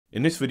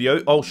In this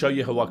video, I'll show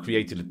you how I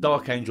created a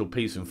Dark Angel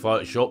piece in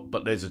Photoshop,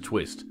 but there's a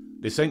twist.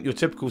 This ain't your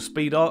typical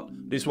speed art,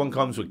 this one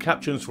comes with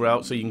captions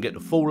throughout so you can get the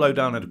full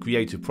lowdown of the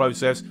creative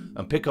process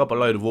and pick up a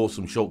load of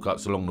awesome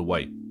shortcuts along the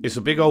way. It's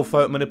a big old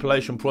photo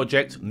manipulation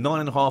project,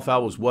 9.5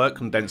 hours work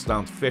condensed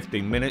down to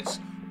 15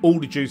 minutes, all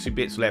the juicy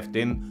bits left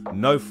in,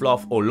 no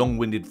fluff or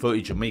long-winded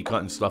footage of me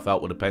cutting stuff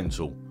out with a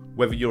pencil.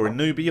 Whether you're a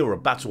newbie or a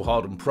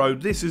battle-hardened pro,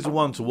 this is the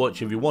one to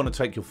watch if you want to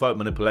take your photo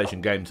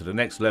manipulation game to the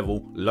next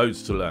level,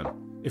 loads to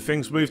learn. If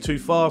things move too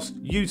fast,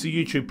 use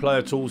the YouTube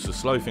player tools to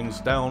slow things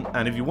down,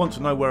 and if you want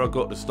to know where I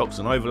got the stocks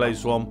and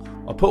overlays from,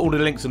 I'll put all the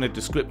links in the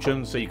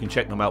description so you can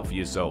check them out for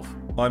yourself.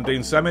 I'm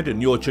Dean Samid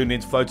and you're tuned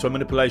into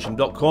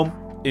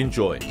photomanipulation.com.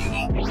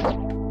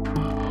 Enjoy.